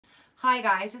Hi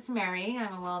guys, it's Mary.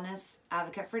 I'm a wellness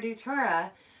advocate for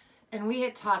Datura, and we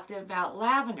had talked about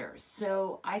lavender.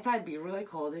 So I thought it'd be really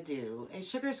cool to do a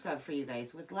sugar scrub for you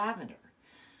guys with lavender.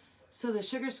 So the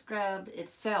sugar scrub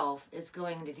itself is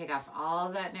going to take off all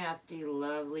that nasty,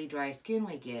 lovely, dry skin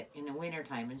we get in the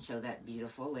wintertime and show that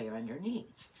beautiful layer underneath.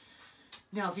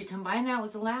 Now, if you combine that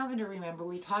with the lavender, remember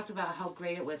we talked about how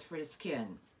great it was for the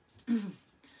skin.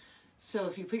 So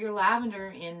if you put your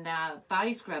lavender in that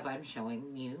body scrub I'm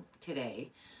showing you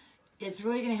today, it's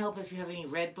really going to help if you have any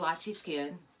red blotchy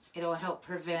skin. It'll help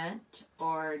prevent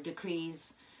or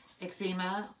decrease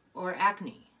eczema or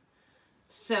acne.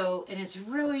 So, and it's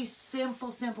really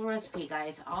simple recipe,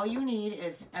 guys. All you need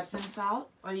is Epsom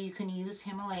salt, or you can use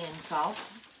Himalayan salt.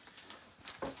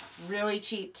 Really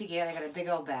cheap to get. I got a big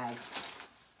old bag.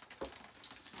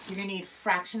 You're going to need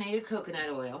fractionated coconut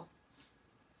oil.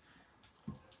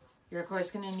 You're, of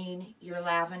course, going to need your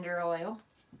lavender oil.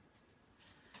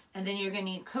 And then you're going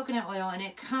to need coconut oil, and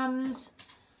it comes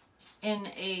in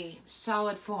a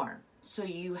solid form. So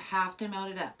you have to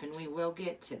melt it up, and we will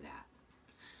get to that.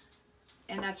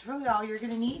 And that's really all you're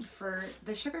going to need for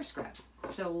the sugar scrub.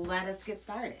 So let us get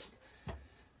started.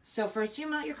 So first you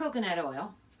melt your coconut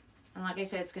oil. And like I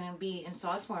said, it's going to be in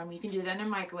solid form. You can do that in a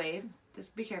microwave.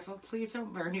 Just be careful. Please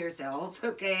don't burn yourselves,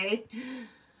 okay?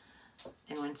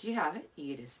 And once you have it,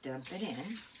 you just dump it in.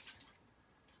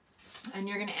 And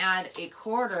you're going to add a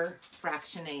quarter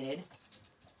fractionated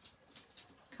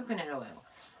coconut oil.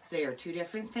 They are two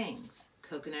different things.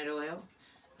 Coconut oil,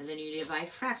 and then you divide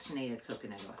fractionated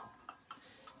coconut oil.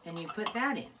 And you put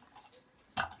that in.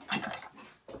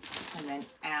 And then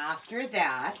after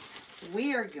that,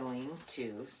 we are going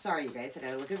to, sorry you guys, I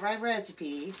gotta look at my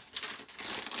recipe.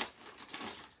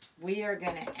 We are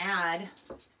going to add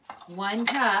 1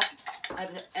 cup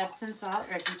of the Epsom salt,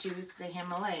 or if you choose the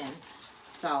Himalayan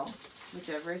salt,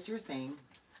 whichever is your thing.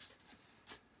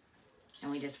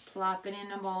 And we just plop it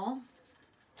in a bowl.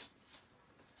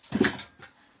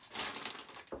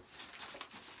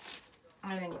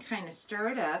 And then kind of stir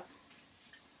it up.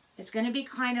 It's going to be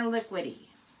kind of liquidy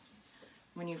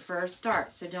when you first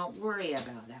start, so don't worry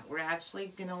about that. We're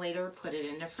actually going to later put it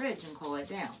in the fridge and cool it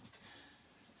down.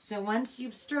 So once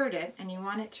you've stirred it and you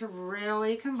want it to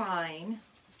really combine,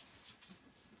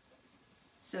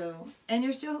 so, and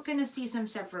you're still going to see some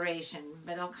separation,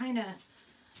 but I'll kind of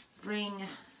bring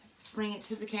it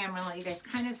to the camera and let you guys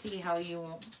kind of see how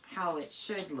it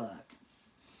should look.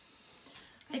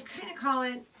 I'd kind of call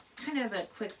it kind of a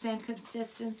quicksand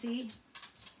consistency.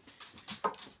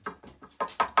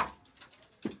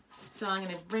 So I'm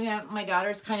going to bring up, my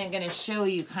daughter's kind of going to show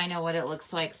you kind of what it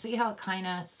looks like. See how it kind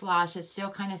of sloshes, still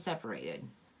kind of separated.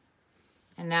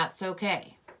 And that's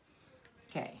okay.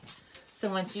 Okay. So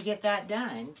once you get that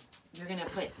done, you're going to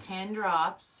put 10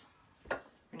 drops.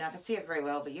 You're not going to see it very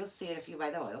well, but you'll see it if you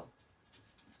buy the oil.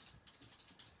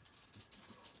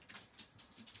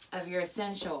 Of your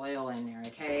essential oil in there,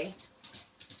 okay?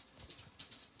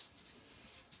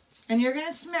 And you're going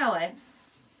to smell it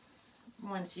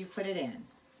once you put it in.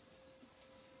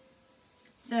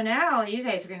 So now you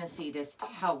guys are going to see just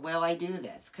how well I do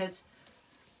this, because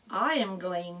I am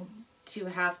going to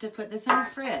have to put this in the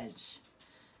fridge,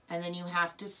 and then you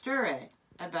have to stir it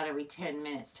about every 10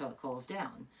 minutes till it cools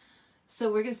down.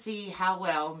 So we're going to see how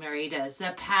well Mary does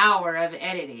the power of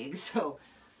editing. So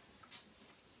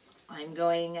I'm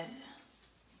going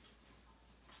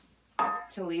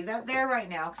to leave that there right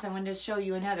now because I wanted to show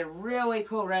you another really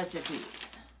cool recipe.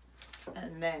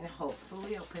 And then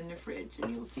hopefully open the fridge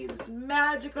and you'll see this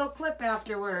magical clip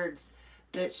afterwards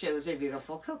that shows a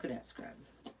beautiful coconut scrub.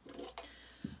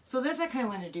 So this I kind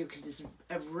of want to do because it's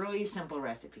a really simple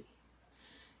recipe.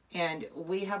 And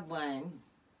we have one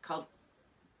called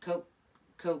Cobaya.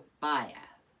 I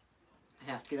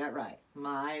have to get that right.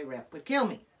 My rep would kill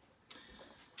me.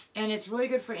 And it's really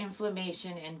good for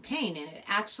inflammation and pain, and it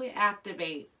actually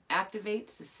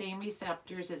activates the same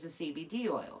receptors as a CBD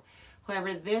oil.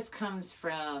 However, this comes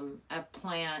from a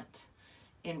plant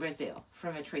in Brazil,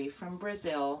 from a tree from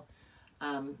Brazil.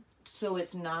 So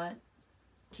it's not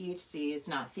THC, it's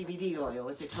not CBD oil.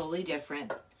 It's a totally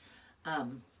different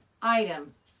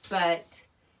item, but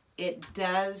it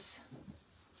does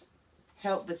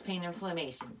help with pain and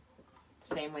inflammation,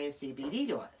 same way as CBD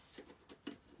does.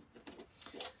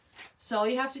 So all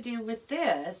you have to do with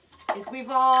this is we've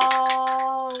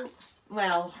all,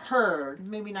 well, heard,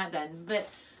 maybe not done, but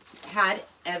had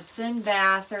Epsom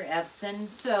baths or Epsom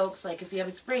soaks. Like if you have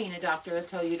a sprain, a doctor will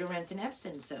tell you to rinse in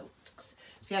Epsom soaks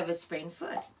if you have a sprained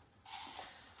foot.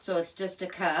 So it's just a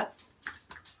cup.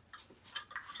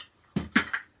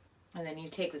 And then you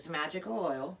take this magical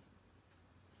oil.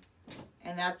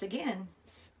 And that's, again,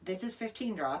 this is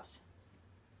 15 drops.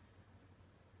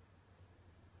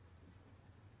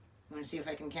 I'm going to see if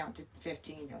I can count to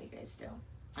 15. No, you guys don't.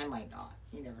 I might not.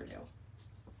 You never do.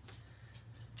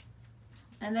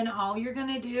 And then all you're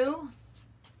going to do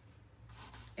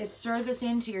is stir this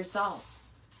into your salt.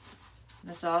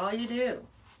 That's all you do.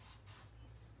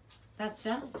 That's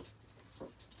done.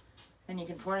 Then you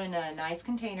can pour it in a nice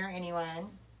container, anyone.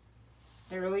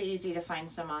 They're really easy to find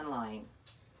some online.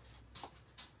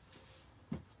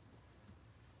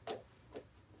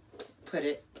 Put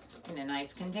it in a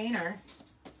nice container.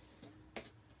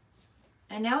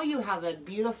 And now you have a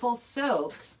beautiful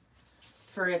soak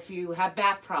for if you have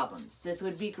back problems. This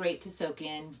would be great to soak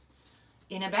in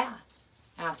a bath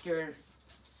after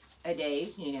a day,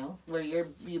 you know, where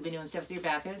you've been doing stuff with your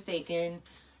back and it's aching.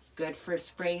 Good for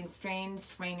sprain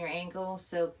your ankle.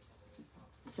 So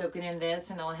soak it in this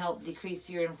and it'll help decrease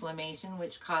your inflammation,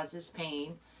 which causes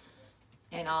pain,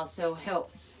 and also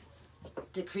helps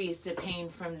decrease the pain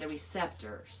from the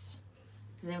receptors.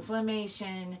 The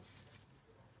inflammation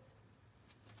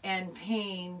and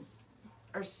pain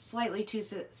are slightly two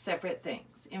separate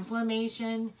things.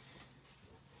 Inflammation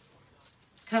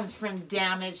comes from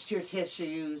damage to your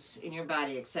tissues in your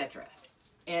body, etc.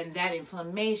 And that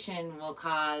inflammation will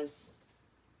cause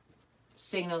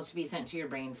signals to be sent to your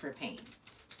brain for pain.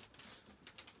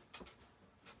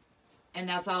 And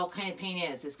that's all kind of pain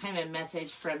is. It's kind of a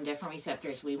message from different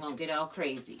receptors. We won't get all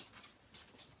crazy.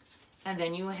 And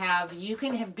then you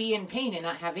can be in pain and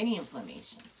not have any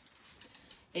inflammation.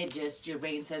 It just, your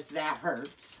brain says that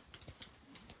hurts.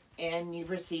 And you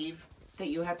perceive that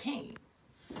you have pain.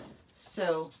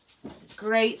 So,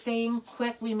 great thing,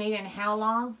 quick. We made it in how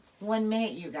long? 1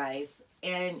 minute, you guys.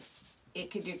 And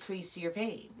it could decrease your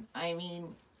pain. I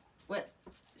mean,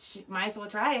 might as well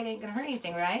try it. Ain't gonna hurt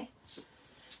anything, right?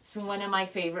 It's one of my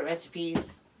favorite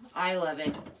recipes. I love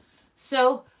it.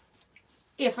 So,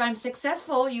 if I'm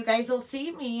successful, you guys will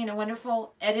see me in a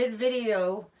wonderful edited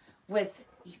video with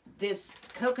this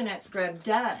coconut scrub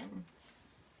done.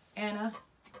 And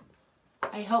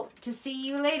I hope to see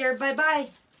you later. Bye-bye.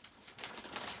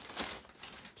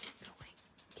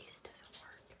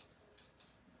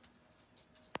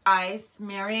 Guys,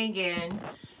 Mary again.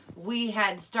 We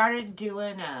had started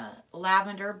doing a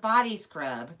lavender body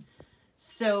scrub.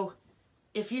 So,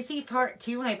 if you see part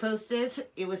 2 when I post this,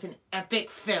 it was an epic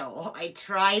fill. I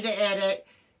tried to edit,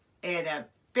 and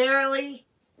barely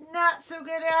not so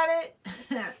good at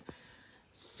it.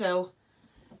 So,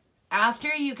 after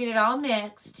you get it all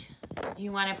mixed,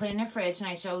 you want to put it in the fridge, and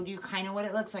I showed you kind of what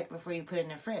it looks like before you put it in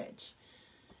the fridge.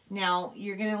 Now,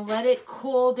 you're going to let it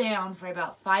cool down for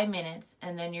about 5 minutes,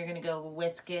 and then you're going to go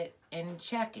whisk it and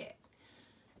check it.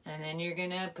 And then you're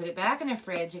going to put it back in the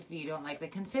fridge if you don't like the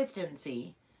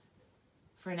consistency.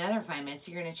 For another 5 minutes,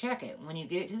 you're going to check it. When you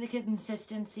get it to the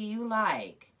consistency you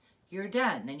like, you're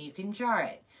done. Then you can jar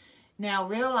it. Now,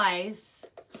 realize,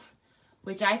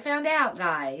 which I found out,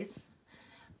 guys,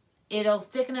 it'll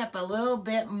thicken up a little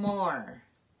bit more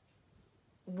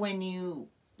when you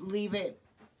leave it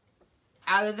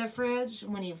out of the fridge,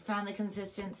 when you found the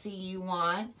consistency you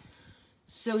want.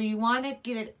 So you want to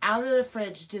get it out of the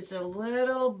fridge just a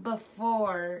little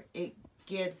before it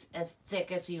gets as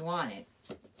thick as you want it.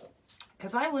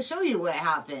 Because I will show you what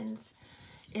happens.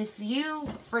 If you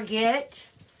forget,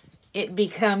 it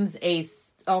becomes a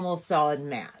almost solid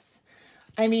mass.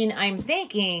 I mean, I'm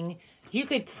thinking you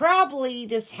could probably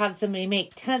just have somebody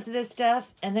make tons of this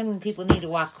stuff, and then when people need to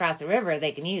walk across the river,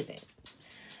 they can use it.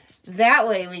 That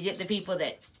way we get the people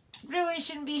that really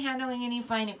shouldn't be handling any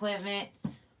fine equipment.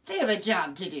 They have a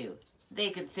job to do. They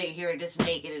could sit here and just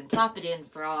make it and plop it in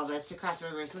for all of us to cross the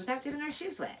rivers without getting our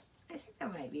shoes wet. I think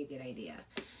that might be a good idea.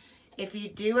 If you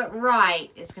do it right,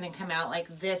 it's going to come out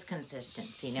like this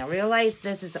consistency. Now realize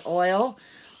this is oil,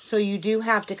 so you do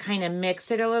have to kind of mix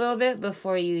it a little bit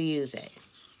before you use it.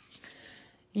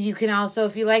 You can also,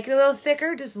 if you like it a little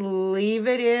thicker, just leave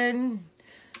it in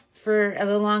for a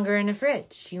little longer in the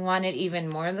fridge. You want it even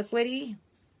more liquidy,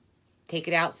 take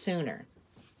it out sooner.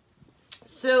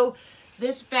 So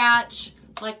this batch,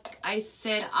 like I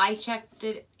said, I checked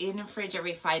it in the fridge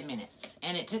every 5 minutes.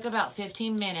 And it took about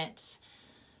 15 minutes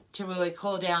to really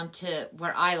cool down to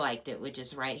where I liked it, which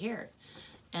is right here.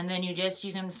 And then you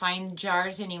can find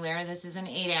jars anywhere. This is an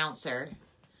 8-ouncer.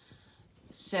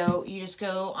 So you just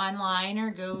go online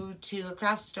or go to a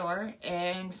craft store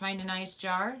and find a nice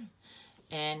jar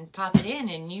and pop it in.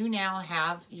 And you now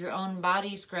have your own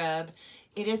body scrub.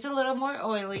 It is a little more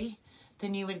oily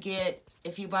than you would get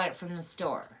if you bought it from the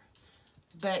store.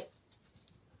 But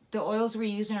the oils we're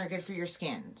using are good for your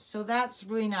skin. So that's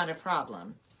really not a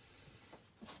problem.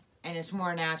 And it's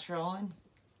more natural, and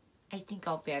I think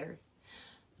all better.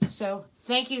 So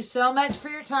thank you so much for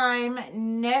your time.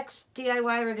 Next DIY,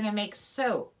 we're going to make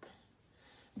soap.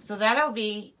 So that'll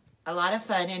be a lot of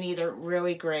fun and either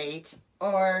really great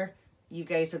or you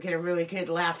guys will get a really good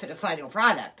laugh at the final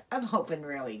product. I'm hoping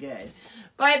really good.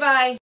 Bye-bye.